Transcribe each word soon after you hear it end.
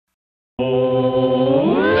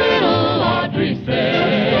Oh, little Audrey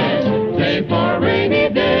says, save for a rainy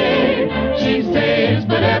day. She saves,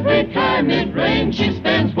 but every time it rains, she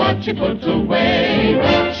spends what she puts away.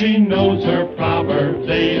 She knows her proverbs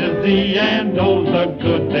A to Z and knows the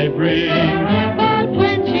good they bring. But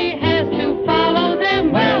when she has to follow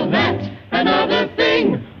them, well, that's another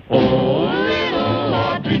thing. Oh, little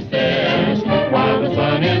Audrey says, while the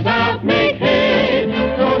sun is out, make hay.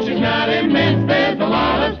 Though she's not immense, there's a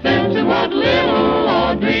lot of sense in what little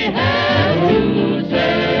Audrey has to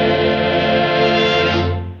say.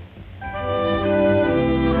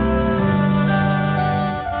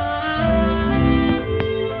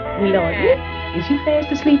 Little Audrey, is you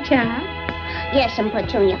fast asleep, child? Yes,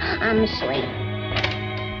 Petunia, I'm asleep.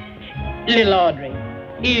 Little Audrey,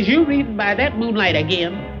 is you reading by that moonlight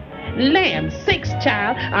again? Land sakes,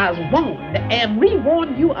 child, I was warned and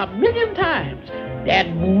rewarned you 1,000,000 times. That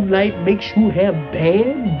moonlight makes you have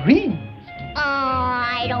bad dreams. Oh,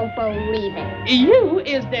 I don't believe it. You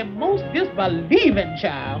is the most disbelieving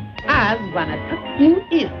child. I's gonna tuck you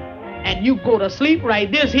in, and you go to sleep right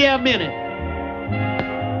this here minute.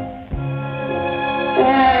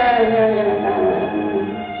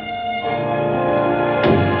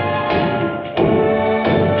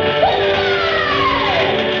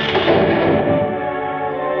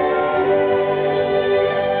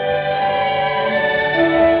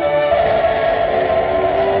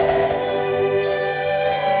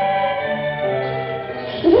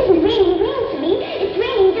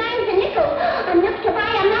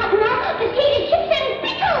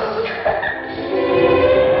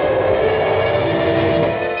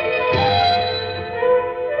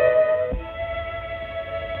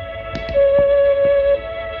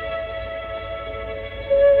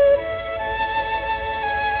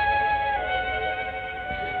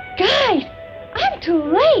 Guys, I'm too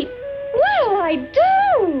late. What'll I do?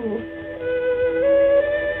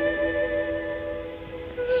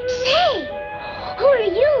 Say, who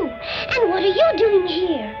are you? And what are you doing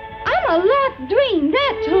here? I'm a lost dream,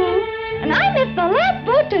 that's who. And I missed the last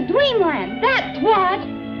boat to Dreamland, that's what.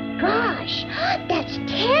 Gosh, that's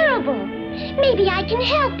terrible. Maybe I can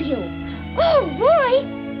help you. Oh, boy.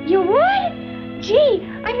 You would? Gee,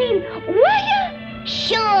 I mean, will you?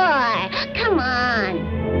 Sure. Come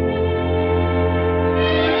on.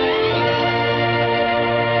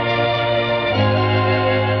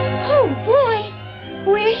 Oh,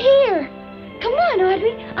 boy. We're here. Come on,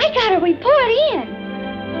 Audrey. I gotta report in.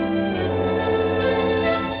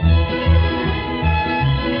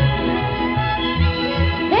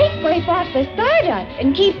 They scrape off the stardust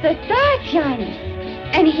and keep the stars shining.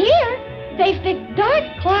 And here, they fix dark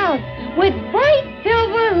clouds with bright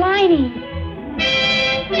silver linings.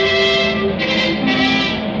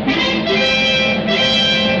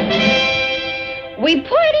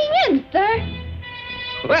 Reporting in, sir.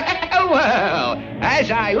 Well,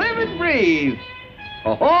 as I live and breathe.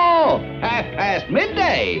 Oh,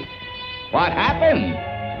 midday. What happened?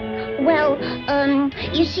 Well,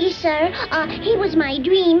 you see, sir, he was my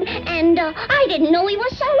dream, and I didn't know he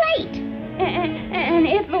was so late. And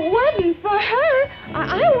if it wasn't for her,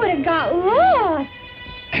 I would have got lost.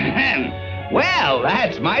 Well,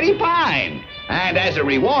 that's mighty fine. And as a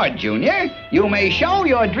reward, Junior, you may show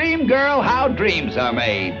your dream girl how dreams are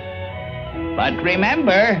made. But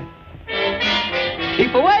remember,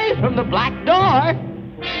 keep away from the black door.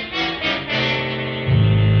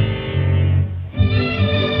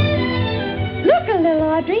 Look a little,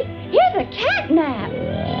 Audrey. Here's a catnap.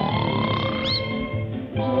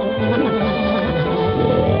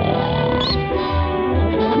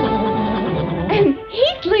 And he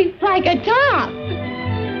sleeps like a top.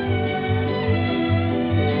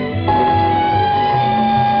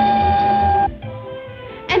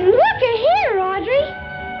 And look at here, Audrey.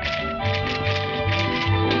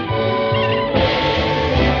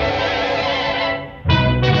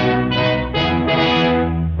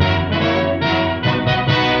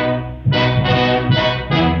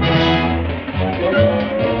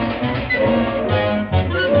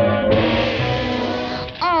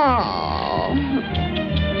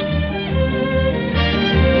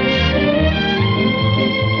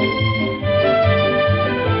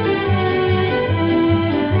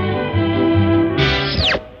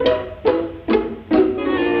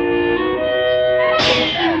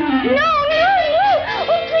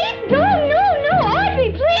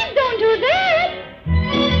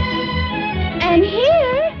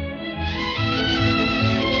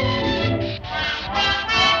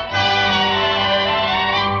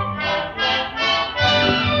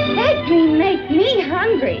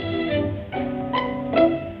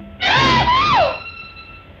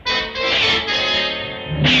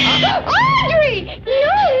 Audrey!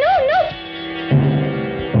 No, no, no.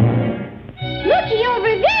 Looky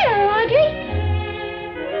over there, Audrey.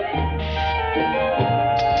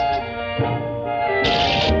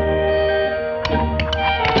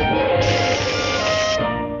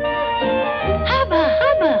 Hubba,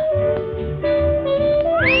 hubba.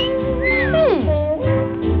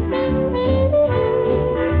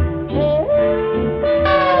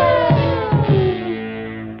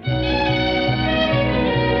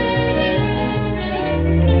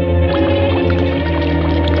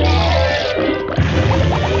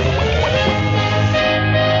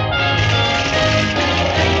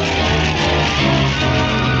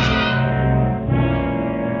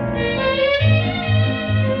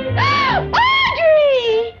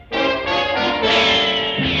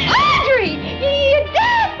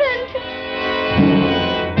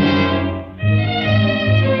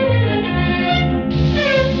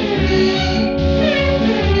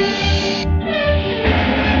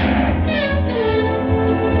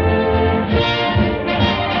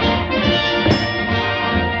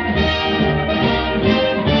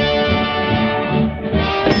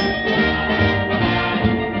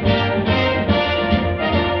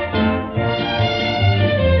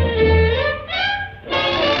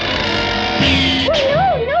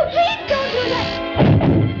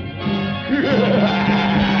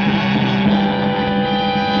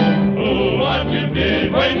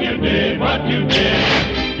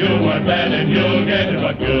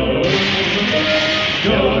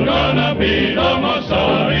 You're gonna be the most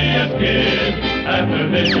sorriest kid. After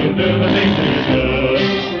this you'll do the things you should.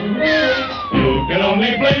 You can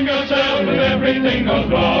only blame yourself if everything goes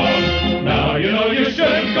wrong. Now you know you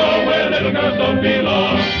shouldn't go where little girls don't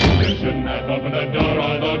belong. You shouldn't have opened the door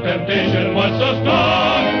although temptation was so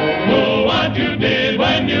strong. Oh, what you did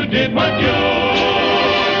when you did what you